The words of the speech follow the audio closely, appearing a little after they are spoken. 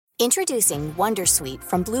Introducing Wondersuite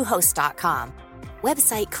from Bluehost.com.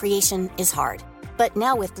 Website creation is hard, but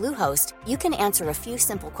now with Bluehost, you can answer a few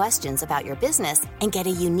simple questions about your business and get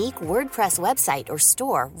a unique WordPress website or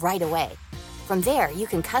store right away. From there, you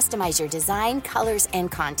can customize your design, colors,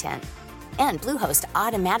 and content. And Bluehost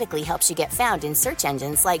automatically helps you get found in search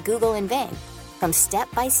engines like Google and Bing. From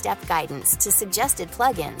step-by-step guidance to suggested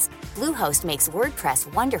plugins, Bluehost makes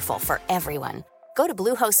WordPress wonderful for everyone. Go to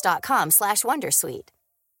bluehost.com/wondersuite.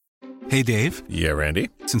 Hey, Dave. Yeah,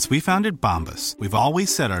 Randy? Since we founded Bombas, we've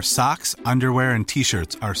always said our socks, underwear, and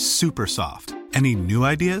T-shirts are super soft. Any new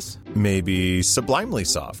ideas? Maybe sublimely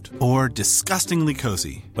soft. Or disgustingly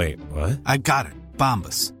cozy. Wait, what? I got it.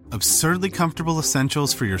 Bombas. Absurdly comfortable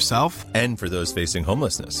essentials for yourself and for those facing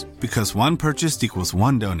homelessness. Because one purchased equals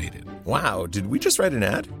one donated. Wow, did we just write an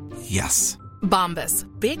ad? Yes. Bombas.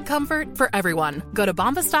 Big comfort for everyone. Go to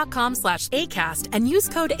bombas.com/ACAST and use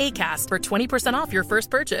code ACAST for 20% off your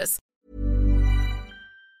first purchase.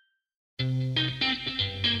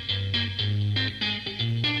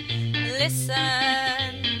 Listen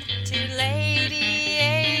to Lady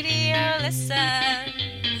 80, oh listen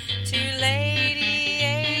to Lady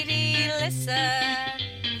 80, listen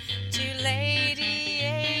to Lady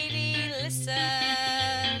 80,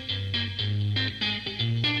 listen.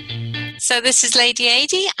 So this is Lady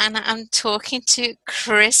 80 and I'm talking to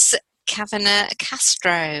Kris Cavanaugh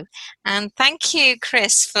Castro. And thank you,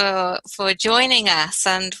 Kris, for joining us.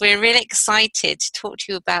 And we're really excited to talk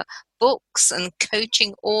to you about books and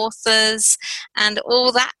coaching authors and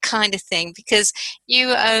all that kind of thing, because you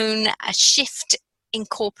own a Shift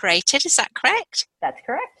Incorporated, is that correct? That's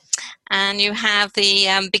correct. And you have the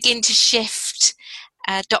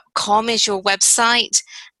begintoshift.com is your website,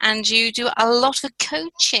 and you do a lot of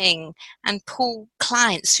coaching and pull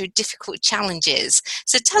clients through difficult challenges.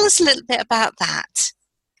 So tell us a little bit about that.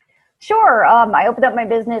 Sure. I opened up my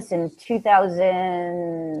business in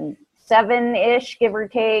 2007-ish, give or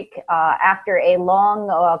take, after a long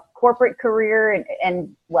corporate career.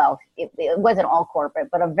 And well, it wasn't all corporate,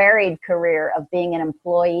 but a varied career of being an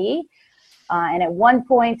employee. And at one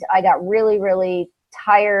point, I got really, really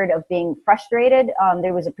tired of being frustrated.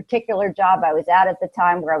 There was a particular job I was at the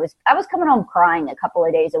time where I was coming home crying a couple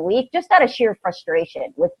of days a week, just out of sheer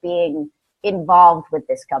frustration with being involved with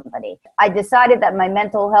this company. I decided that my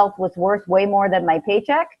mental health was worth way more than my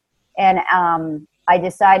paycheck. And I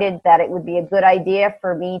decided that it would be a good idea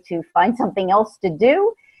for me to find something else to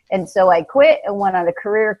do. And so I quit and went on a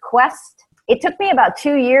career quest. It took me about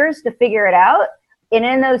 2 years to figure it out. And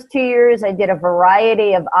in those 2 years, I did a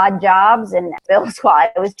variety of odd jobs and bills while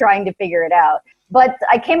I was trying to figure it out. But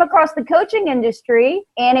I came across the coaching industry,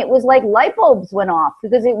 and it was like light bulbs went off,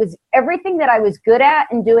 because it was everything that I was good at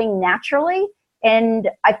and doing naturally. And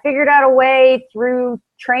I figured out a way through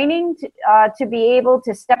training to be able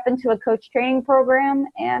to step into a coach training program.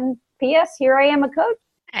 And P.S., here I am, a coach.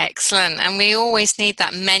 Excellent. And we always need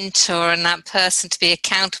that mentor and that person to be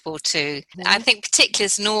accountable to. Mm-hmm. I think particularly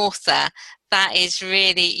as an author, that is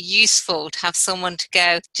really useful to have someone to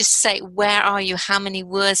go, just say, where are you? How many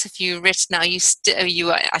words have you written? Are you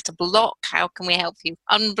at a block? How can we help you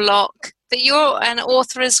unblock? But you're an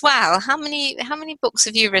author as well. How many books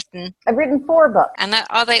have you written? I've written 4 books. And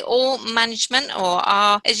are they all management, or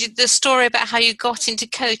is the story about how you got into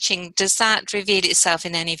coaching, does that reveal itself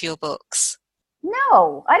in any of your books?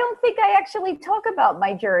 No, I don't think I actually talk about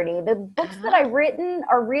my journey. The books that I've written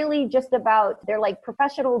are really just about, they're like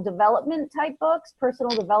professional development type books, personal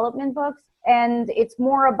development books. And it's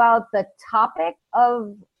more about the topic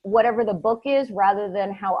of whatever the book is rather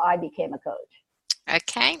than how I became a coach.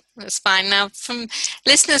 Okay, that's fine. Now, from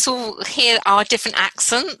listeners will hear our different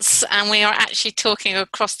accents, and we are actually talking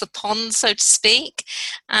across the pond, so to speak.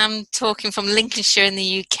 I'm talking from Lincolnshire in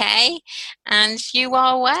the UK, and you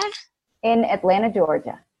are where? In Atlanta,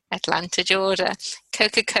 Georgia. Atlanta, Georgia,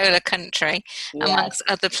 Coca-Cola country, yes, amongst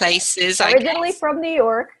other places. Originally from New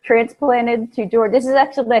York, transplanted to Georgia. This is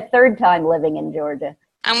actually my 3rd time living in Georgia.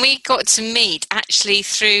 And we got to meet actually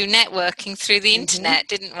through networking through the internet,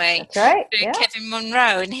 didn't we? That's right. Through yeah. Kevin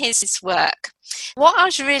Monroe and his work. What I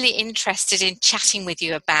was really interested in chatting with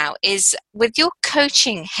you about is, with your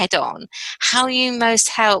coaching head-on, how you most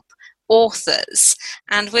help authors,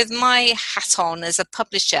 and with my hat on as a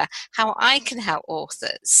publisher, how I can help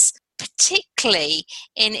authors, particularly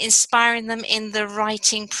in inspiring them in the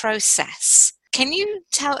writing process. Can you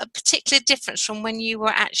tell a particular difference from when you were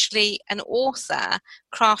actually an author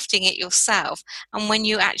crafting it yourself and when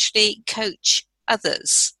you actually coach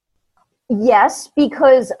others? Yes,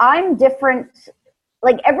 because I'm different.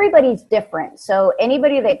 Like, everybody's different. So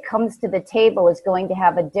anybody that comes to the table is going to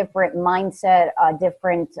have a different mindset, a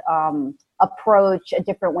different approach, a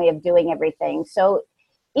different way of doing everything. So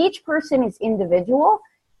each person is individual,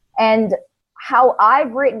 and how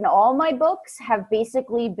I've written all my books have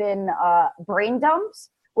basically been brain dumps,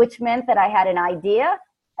 which meant that I had an idea,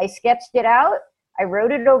 I sketched it out, I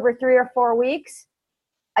wrote it over 3 or 4 weeks,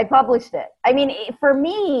 I published it. I mean, for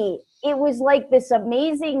me, it was like this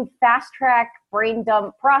amazing fast track brain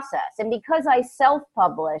dump process. And because I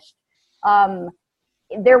self-published,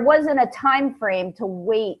 there wasn't a time frame to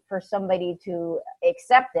wait for somebody to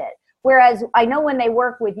accept it. Whereas I know when they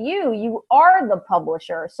work with you, you are the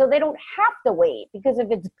publisher, so they don't have to wait, because if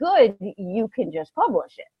it's good, you can just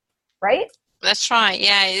publish it, right? That's right.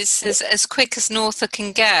 Yeah, it's as quick as an author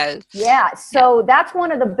can go. Yeah, so that's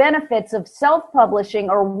one of the benefits of self-publishing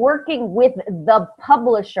or working with the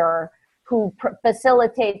publisher who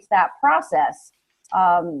facilitates that process.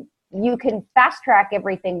 You can fast track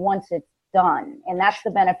everything once it's done, and that's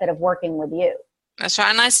the benefit of working with you. That's right.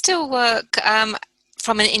 And I still work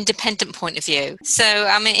from an independent point of view. So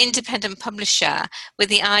I'm an independent publisher with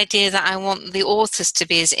the idea that I want the authors to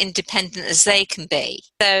be as independent as they can be.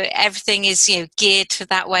 So everything is, geared for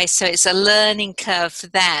that way. So it's a learning curve for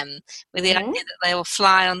them, with the idea that they will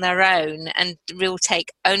fly on their own and will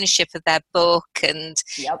take ownership of their book, and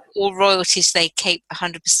all royalties they keep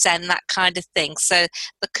 100%, that kind of thing. So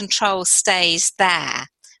the control stays there,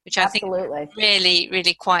 which I think is really,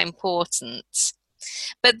 really quite important.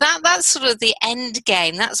 But that's sort of the end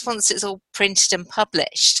game. That's once it's all printed and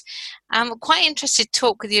published. I'm quite interested to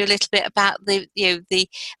talk with you a little bit about the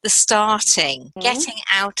starting, getting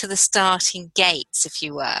out of the starting gates, if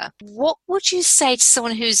you were. What would you say to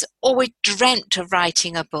someone who's always dreamt of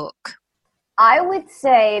writing a book? I would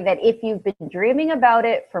say that if you've been dreaming about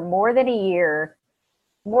it for more than a year,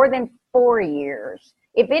 more than 4 years,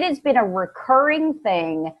 if it has been a recurring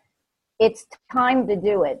thing, it's time to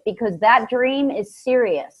do it, because that dream is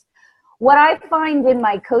serious. What I find in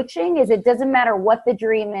my coaching is it doesn't matter what the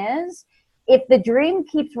dream is. If the dream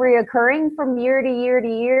keeps reoccurring from year to year to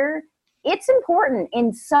year, it's important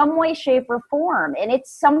in some way, shape, or form. And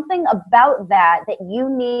it's something about that you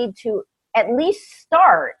need to at least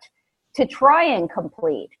start to try and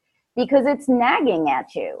complete, because it's nagging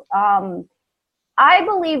at you. I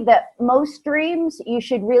believe that most dreams you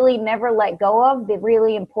should really never let go of, the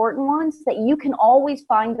really important ones, that you can always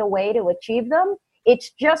find a way to achieve them. It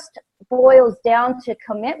just boils down to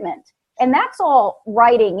commitment. And that's all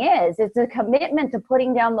writing is. It's a commitment to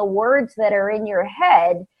putting down the words that are in your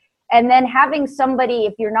head, and then having somebody,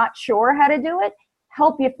 if you're not sure how to do it,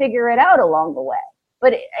 help you figure it out along the way.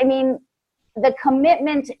 But I mean, the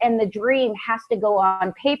commitment and the dream has to go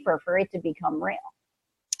on paper for it to become real.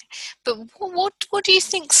 But what do you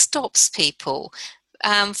think stops people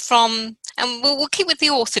from, and we'll keep with the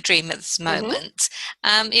author dream at this moment,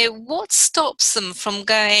 what stops them from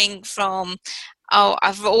going from,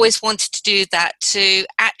 I've always wanted to do that, to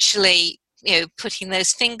actually, putting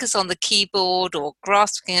those fingers on the keyboard or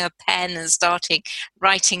grasping a pen and starting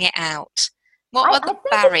writing it out? What are the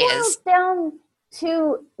barriers? It boils down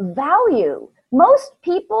to value. Most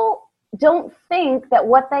people don't think that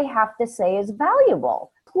what they have to say is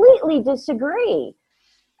valuable. Completely disagree.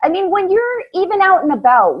 I mean, when you're even out and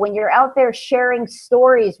about, when you're out there sharing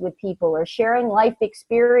stories with people or sharing life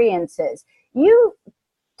experiences, you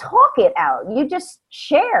talk it out. You just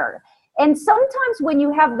share. And sometimes when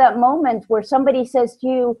you have that moment where somebody says to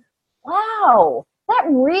you, wow, that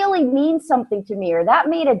really means something to me, or that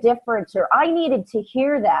made a difference, or I needed to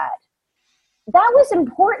hear that. That was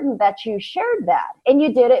important that you shared that, and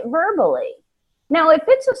you did it verbally. Now, if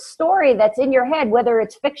it's a story that's in your head, whether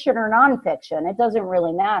it's fiction or nonfiction, it doesn't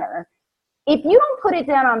really matter. If you don't put it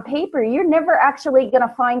down on paper, you're never actually going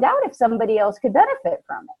to find out if somebody else could benefit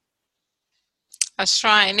from it. That's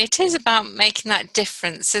right. And it is about making that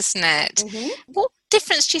difference, isn't it? Mm-hmm. What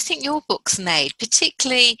difference do you think your book's made,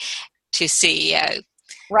 particularly to CEO?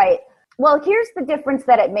 Right. Well, here's the difference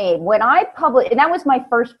that it made. When I published, and that was my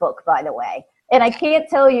first book, by the way, and I can't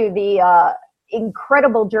tell you the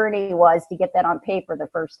incredible journey was to get that on paper the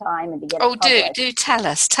first time and to get it published. Do tell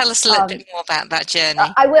us a little bit more about that journey.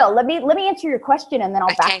 I will. Let me answer your question, and then I'll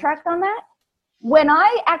backtrack on that. When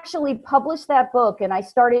I actually published that book and I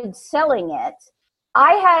started selling it,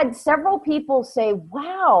 I had several people say,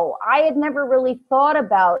 wow, I had never really thought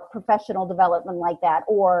about professional development like that,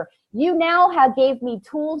 or you now have gave me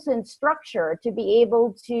tools and structure to be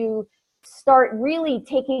able to start really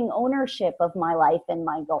taking ownership of my life and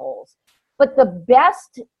my goals. But the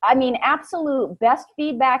best, absolute best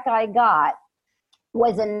feedback I got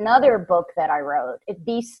was another book that I wrote,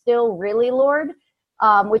 Be Still Really, Lord,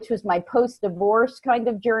 which was my post-divorce kind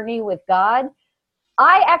of journey with God.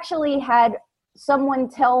 I actually had someone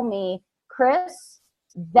tell me, Kris,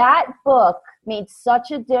 that book made such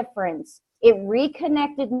a difference. It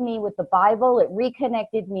reconnected me with the Bible. It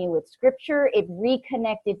reconnected me with scripture. It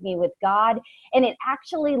reconnected me with God. And it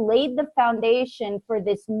actually laid the foundation for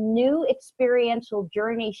this new experiential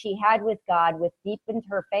journey she had with God, which deepened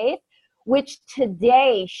her faith, which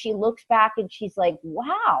today she looks back and she's like,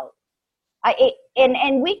 wow.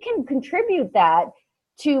 And we can contribute that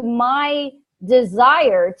to my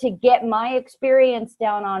desire to get my experience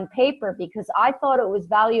down on paper, because I thought it was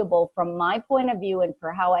valuable from my point of view and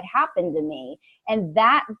for how it happened to me. And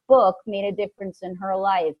that book made a difference in her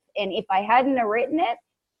life. And if I hadn't have written it,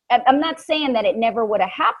 I'm not saying that it never would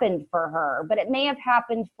have happened for her, but it may have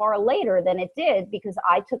happened far later than it did because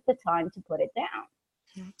I took the time to put it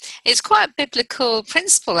down. It's quite a biblical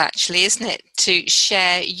principle, actually, isn't it? To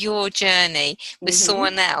share your journey with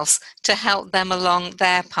someone else to help them along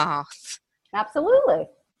their path. Absolutely.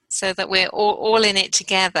 So that we're all in it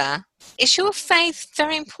together. Is your faith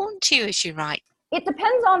very important to you as you write? It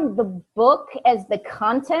depends on the book as the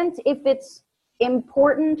content, if it's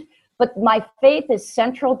important. But my faith is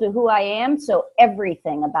central to who I am. So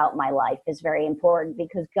everything about my life is very important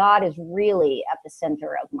because God is really at the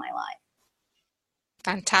center of my life.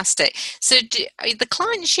 Fantastic. So the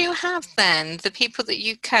clients you have then, the people that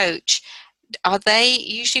you coach, are they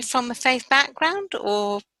usually from a faith background,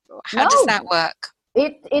 or how does that work?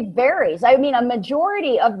 It varies. I mean, a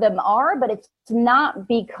majority of them are, but it's not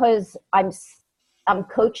because I'm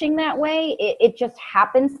coaching that way. It just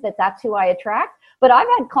happens that that's who I attract. But I've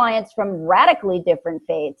had clients from radically different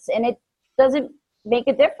faiths, and it doesn't make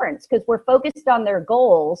a difference because we're focused on their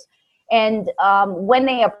goals. And when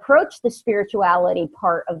they approach the spirituality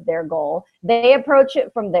part of their goal, they approach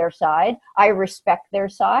it from their side. I respect their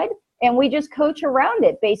side. And we just coach around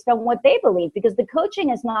it based on what they believe, because the coaching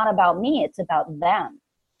is not about me, it's about them.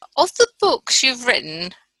 Of the books you've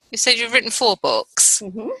written, you said you've written 4 books.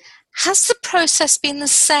 Has the process been the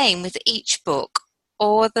same with each book,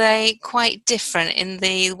 or are they quite different in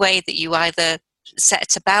the way that you either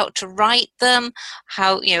set about to write them,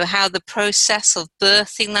 how the process of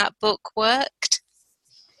birthing that book worked?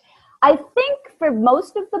 I think for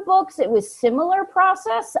most of the books, it was similar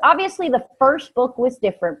process. Obviously, the first book was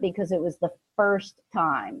different because it was the first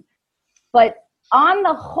time. But on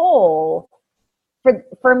the whole,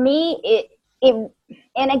 for me, it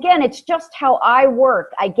and again, it's just how I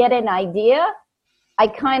work. I get an idea. I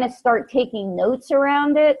kind of start taking notes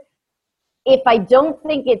around it. If I don't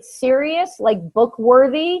think it's serious, like book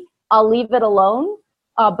worthy, I'll leave it alone.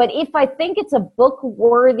 But if I think it's a book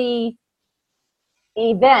worthy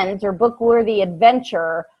event or book worthy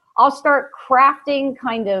adventure, I'll start crafting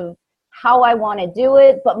kind of how I want to do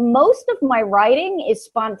it. But most of my writing is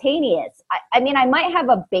spontaneous. I mean, I might have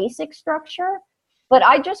a basic structure, but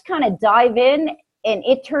I just kind of dive in and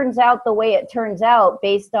it turns out the way it turns out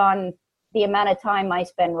based on the amount of time I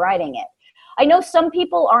spend writing it. I know some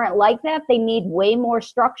people aren't like that. They need way more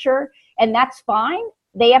structure, and that's fine.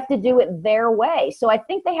 They have to do it their way. So I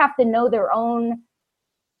think they have to know their own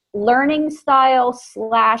learning style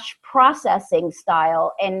 / processing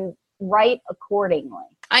style and write accordingly.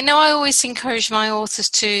 I know I always encourage my authors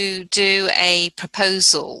to do a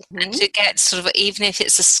proposal and to get sort of, even if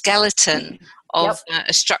it's a skeleton of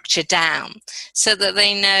a structure down, so that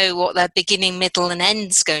they know what their beginning, middle and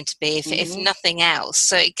end's going to be, if nothing else.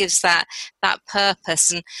 So it gives that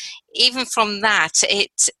purpose. And even from that,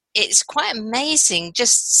 it's quite amazing.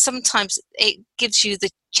 Just sometimes it gives you the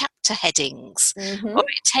chapter headings, or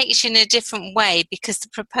it takes you in a different way, because the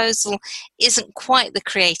proposal isn't quite the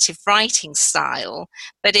creative writing style,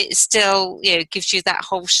 but it still gives you that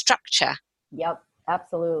whole structure. Yep,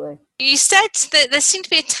 absolutely. You said that there seemed to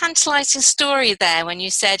be a tantalizing story there when you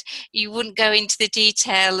said you wouldn't go into the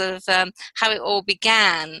detail of how it all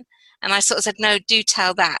began, and I sort of said, no, do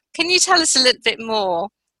tell that. Can you tell us a little bit more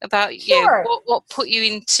about what put you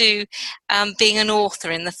into being an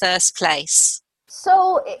author in the first place?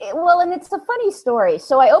 So, and it's a funny story.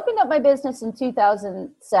 So I opened up my business in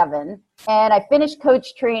 2007 and I finished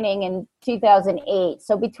coach training in 2008.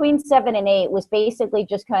 So between 7 and 8 was basically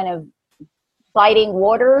just kind of biting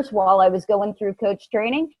waters while I was going through coach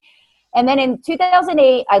training. And then in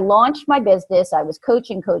 2008, I launched my business. I was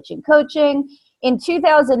coaching. In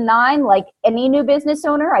 2009, like any new business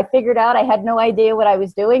owner, I figured out I had no idea what I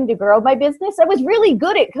was doing to grow my business. I was really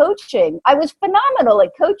good at coaching. I was phenomenal at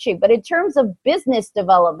coaching, but in terms of business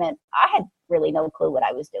development, I had really no clue what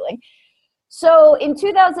I was doing. So in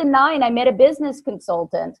 2009, I met a business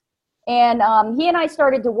consultant, and he and I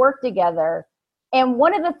started to work together. And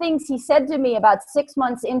one of the things he said to me about 6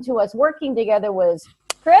 months into us working together was,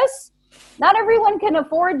 Kris, not everyone can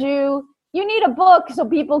afford you. you need a book so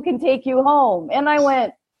people can take you home. And I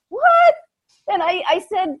went, what? And I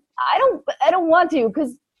said, I don't want to,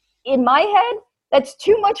 because in my head, that's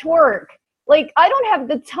too much work. Like, I don't have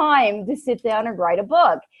the time to sit down and write a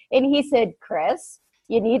book. And he said, Kris,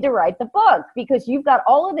 you need to write the book because you've got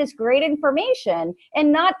all of this great information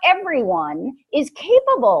and not everyone is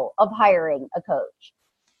capable of hiring a coach.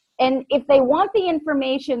 And if they want the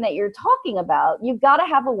information that you're talking about, you've got to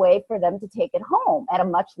have a way for them to take it home at a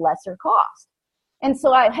much lesser cost. And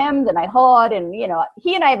so I hemmed and I hawed, and, you know,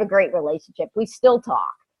 he and I have a great relationship. We still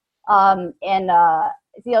talk.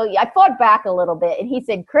 You know, I fought back a little bit, and he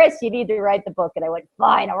said, Kris, you need to write the book. And I went,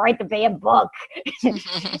 fine, I'll write the damn book.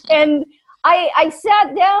 And I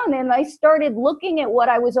sat down and I started looking at what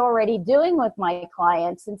I was already doing with my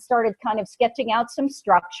clients and started kind of sketching out some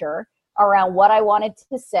structure around what I wanted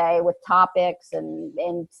to say with topics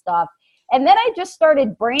and stuff. And then I just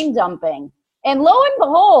started brain dumping. And lo and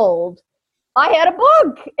behold, I had a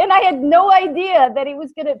book, and I had no idea that it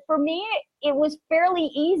was going to, for me, it was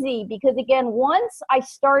fairly easy because, again, once I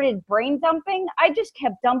started brain dumping, I just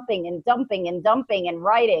kept dumping and dumping and dumping and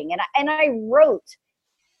writing. And I wrote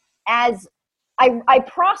as I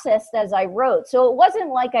processed as I wrote. So it wasn't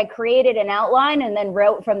like I created an outline and then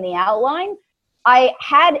wrote from the outline. I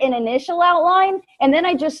had an initial outline, and then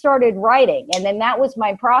I just started writing. And then that was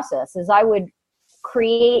my process, is I would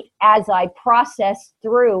create as I processed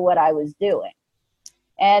through what I was doing.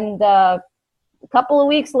 And a couple of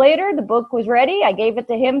weeks later, the book was ready. I gave it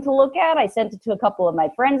to him to look at. I sent it to a couple of my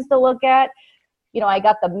friends to look at. You know, I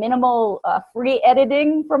got the minimal free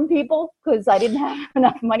editing from people because I didn't have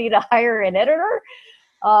enough money to hire an editor.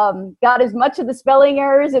 Got as much of the spelling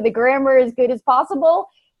errors and the grammar as good as possible.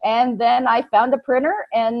 And then I found a printer,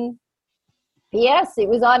 and yes, it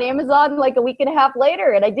was on Amazon like a week and a half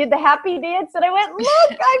later, and I did the happy dance, and I went,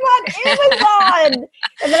 look, I'm on Amazon.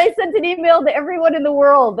 And then I sent an email to everyone in the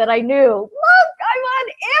world that I knew, look,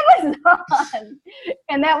 I'm on Amazon.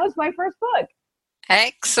 And that was my first book.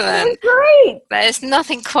 Excellent. It was great. There's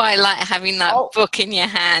nothing quite like having that book in your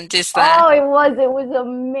hand, is there? Oh, it was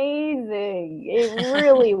amazing. It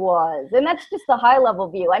really was. And that's just the high level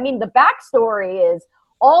view. I mean, the backstory is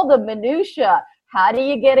all the minutia. How do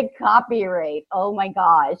you get a copyright? Oh my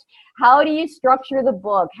gosh. How do you structure the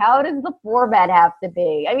book? How does the format have to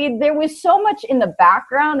be? I mean, there was so much in the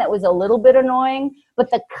background that was a little bit annoying,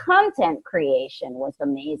 but the content creation was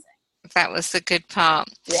amazing. That was the good part.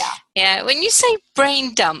 Yeah. Yeah. When you say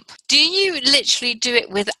brain dump, do you literally do it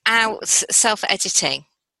without self-editing?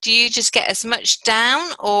 Do you just get as much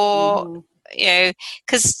down, or, you know,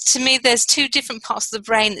 because to me, there's two different parts of the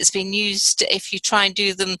brain that's been used if you try and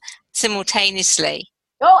do them simultaneously?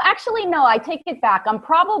 Oh, actually, no, I take it back. I'm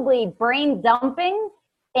probably brain dumping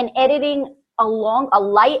and editing along, a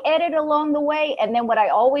light edit along the way. And then what I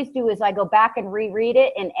always do is I go back and reread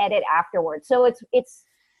it and edit afterwards. So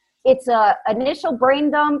it's a initial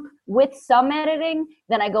brain dump with some editing.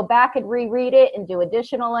 Then I go back and reread it and do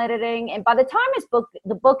additional editing. And by the time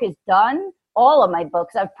the book is done, all of my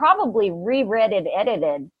books, I've probably reread and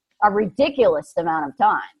edited a ridiculous amount of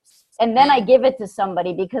times. And then I give it to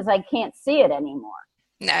somebody because I can't see it anymore.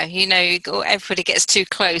 No, you know, everybody gets too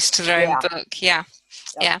close to their own book. Yeah.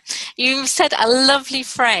 Yeah. You said a lovely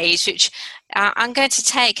phrase, which I'm going to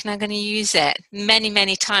take, and I'm going to use it many,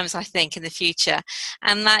 many times, I think, in the future.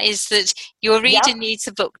 And that is that your reader needs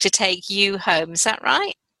a book to take you home. Is that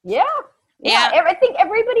right? Yeah. I think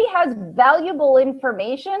everybody has valuable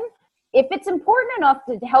information. If it's important enough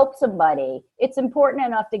to help somebody, it's important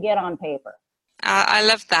enough to get on paper. I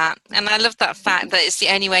love that, and I love that fact that it's the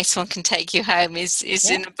only way someone can take you home is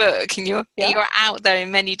in a book, and you're out there in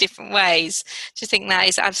many different ways. I think that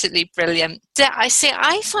is absolutely brilliant. I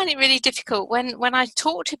find it really difficult when I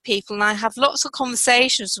talk to people, and I have lots of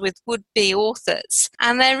conversations with would-be authors,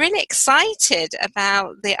 and they're really excited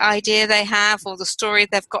about the idea they have or the story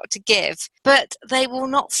they've got to give, but they will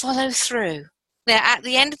not follow through. At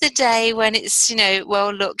the end of the day, when it's,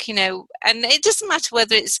 well, look, and it doesn't matter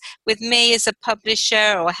whether it's with me as a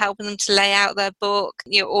publisher or helping them to lay out their book,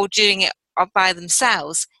 or doing it by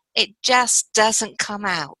themselves, it just doesn't come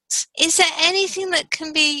out. Is there anything that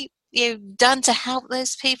can be done to help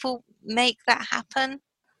those people make that happen?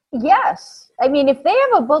 Yes. I mean, if they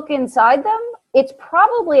have a book inside them, it's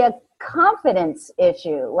probably a confidence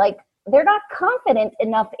issue. Like, they're not confident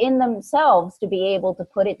enough in themselves to be able to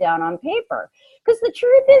put it down on paper. Because the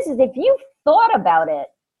truth is if you thought about it,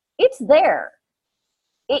 it's there.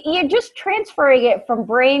 You're just transferring it from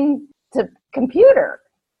brain to computer.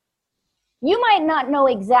 You might not know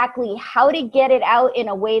exactly how to get it out in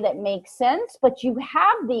a way that makes sense, but you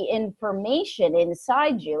have the information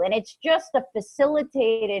inside you, and it's just a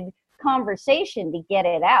facilitated conversation to get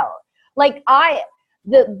it out. Like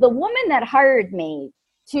the woman that hired me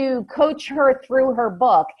to coach her through her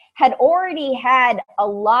book had already had a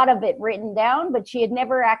lot of it written down, but she had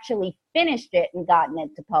never actually finished it and gotten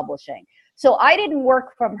it to publishing. So I didn't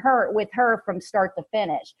work with her from start to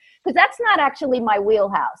finish, because that's not actually my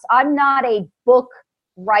wheelhouse. I'm not a book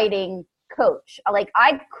writing coach. Like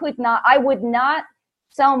I would not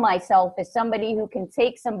sell myself as somebody who can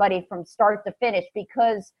take somebody from start to finish,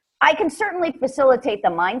 because I can certainly facilitate the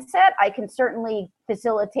mindset. I can certainly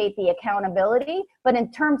facilitate the accountability. But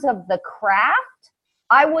in terms of the craft,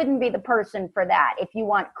 I wouldn't be the person for that. If you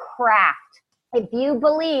want craft, if you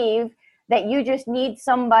believe that you just need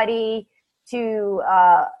somebody to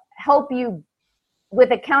help you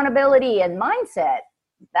with accountability and mindset,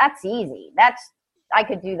 that's easy. I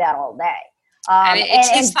could do that all day. And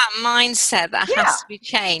it is that mindset that has to be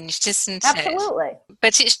changed, isn't it? Absolutely.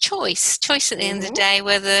 But it's choice at the end of the day,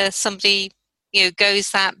 whether somebody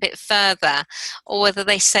goes that bit further, or whether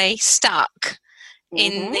they say stuck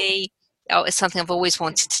in it's something I've always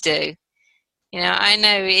wanted to do. I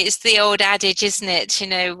know it's the old adage, isn't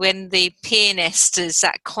it? When the pianist is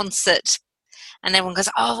at concert and everyone goes,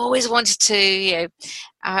 oh, I've always wanted to,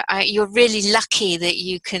 you're really lucky that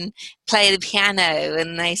you can play the piano.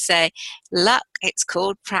 And they say, luck, it's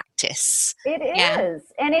called practice. It is.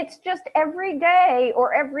 And it's just every day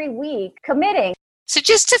or every week committing. So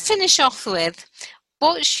just to finish off with,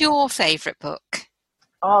 what's your favorite book?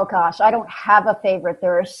 Oh, gosh, I don't have a favorite.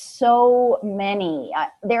 There are so many.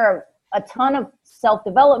 There are a ton of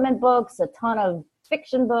self-development books, a ton of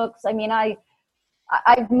fiction books. I mean,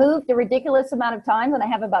 I've moved a ridiculous amount of times, and I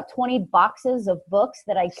have about 20 boxes of books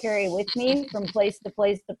that I carry with me from place to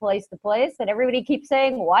place to place to place. And everybody keeps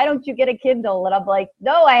saying, why don't you get a Kindle? And I'm like,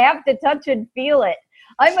 no, I have to touch and feel it.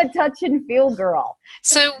 I'm a touch and feel girl.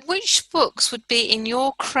 So which books would be in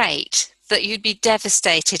your crate that you'd be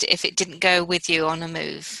devastated if it didn't go with you on a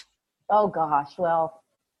move? Oh, gosh. Well,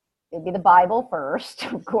 it'd be the Bible first,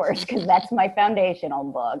 of course, because that's my foundational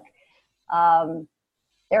book.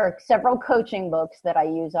 There are several coaching books that I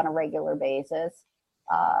use on a regular basis.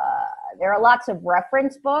 There are lots of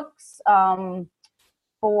reference books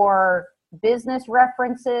for business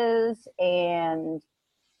references, and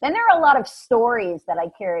then there are a lot of stories that I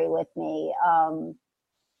carry with me,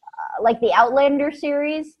 like the Outlander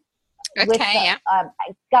series. Okay,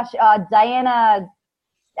 Diana,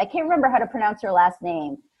 I can't remember how to pronounce her last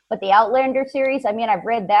name, but the Outlander series, I mean, I've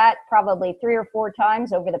read that probably 3 or 4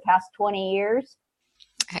 times over the past 20 years.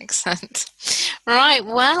 Excellent. Right.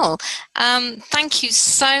 Well, thank you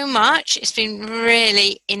so much. It's been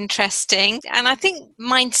really interesting. And I think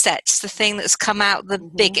mindset's the thing that's come out the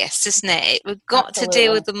biggest, isn't it? We've got to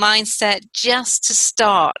deal with the mindset just to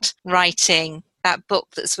start writing that book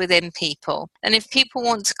that's within people. And if people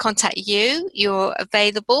want to contact you, you're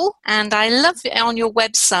available. And I love it on your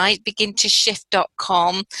website,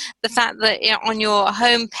 begintoshift.com, the fact that on your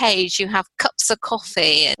homepage you have cups of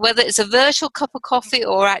coffee, whether it's a virtual cup of coffee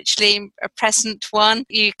or actually a present one.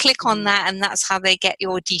 You click on that and that's how they get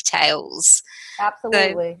your details.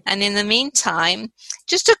 Absolutely. So, and in the meantime,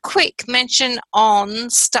 just a quick mention on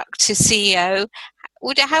Stuck to CEO.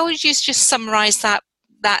 How would you just summarize that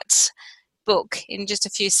book in just a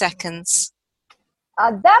few seconds?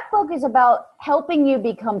 That book is about helping you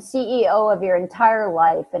become CEO of your entire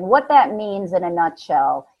life. And what that means in a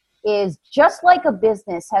nutshell is, just like a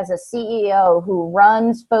business has a CEO who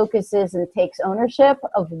runs, focuses, and takes ownership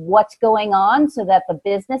of what's going on so that the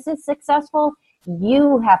business is successful,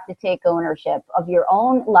 you have to take ownership of your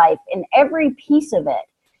own life in every piece of it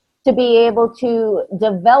to be able to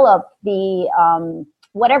develop the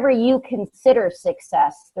whatever you consider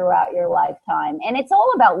success throughout your lifetime. And it's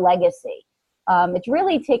all about legacy. It's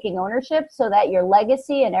really taking ownership so that your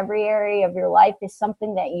legacy in every area of your life is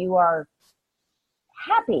something that you are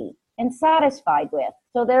happy and satisfied with.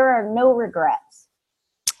 So there are no regrets.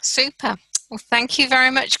 Super. Well, thank you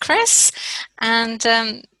very much, Kris. And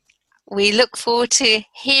we look forward to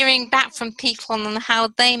hearing back from people on how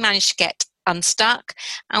they managed to get unstuck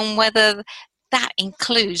and whether that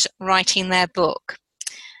includes writing their book.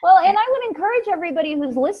 Well, and I would encourage everybody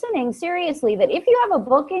who's listening, seriously, that if you have a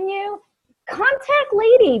book in you, contact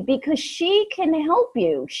Lady, because she can help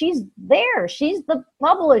you. She's there. She's the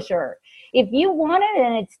publisher. If you want it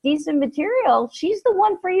and it's decent material, she's the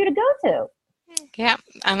one for you to go to. Yeah,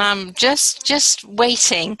 and I'm just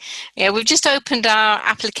waiting. Yeah, we've just opened our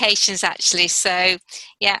applications actually. So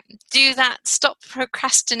yeah, do that. Stop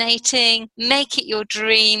procrastinating. Make it your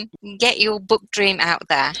dream. Get your book dream out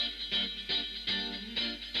there.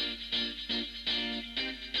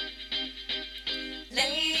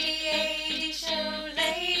 Lady 80 Show,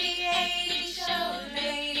 Lady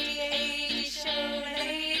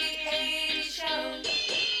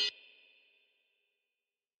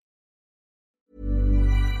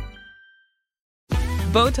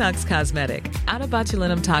Botox Cosmetic, out of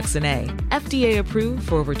botulinum toxin A, FDA approved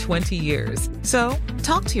for over 20 years. So,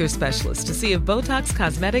 talk to your specialist to see if Botox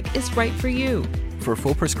Cosmetic is right for you. For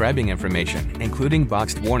full prescribing information, including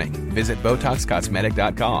boxed warning, visit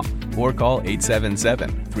BotoxCosmetic.com or call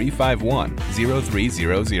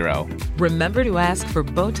 877-351-0300. Remember to ask for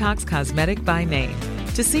Botox Cosmetic by name.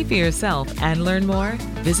 To see for yourself and learn more,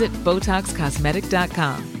 visit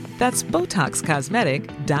BotoxCosmetic.com. That's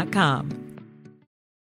BotoxCosmetic.com.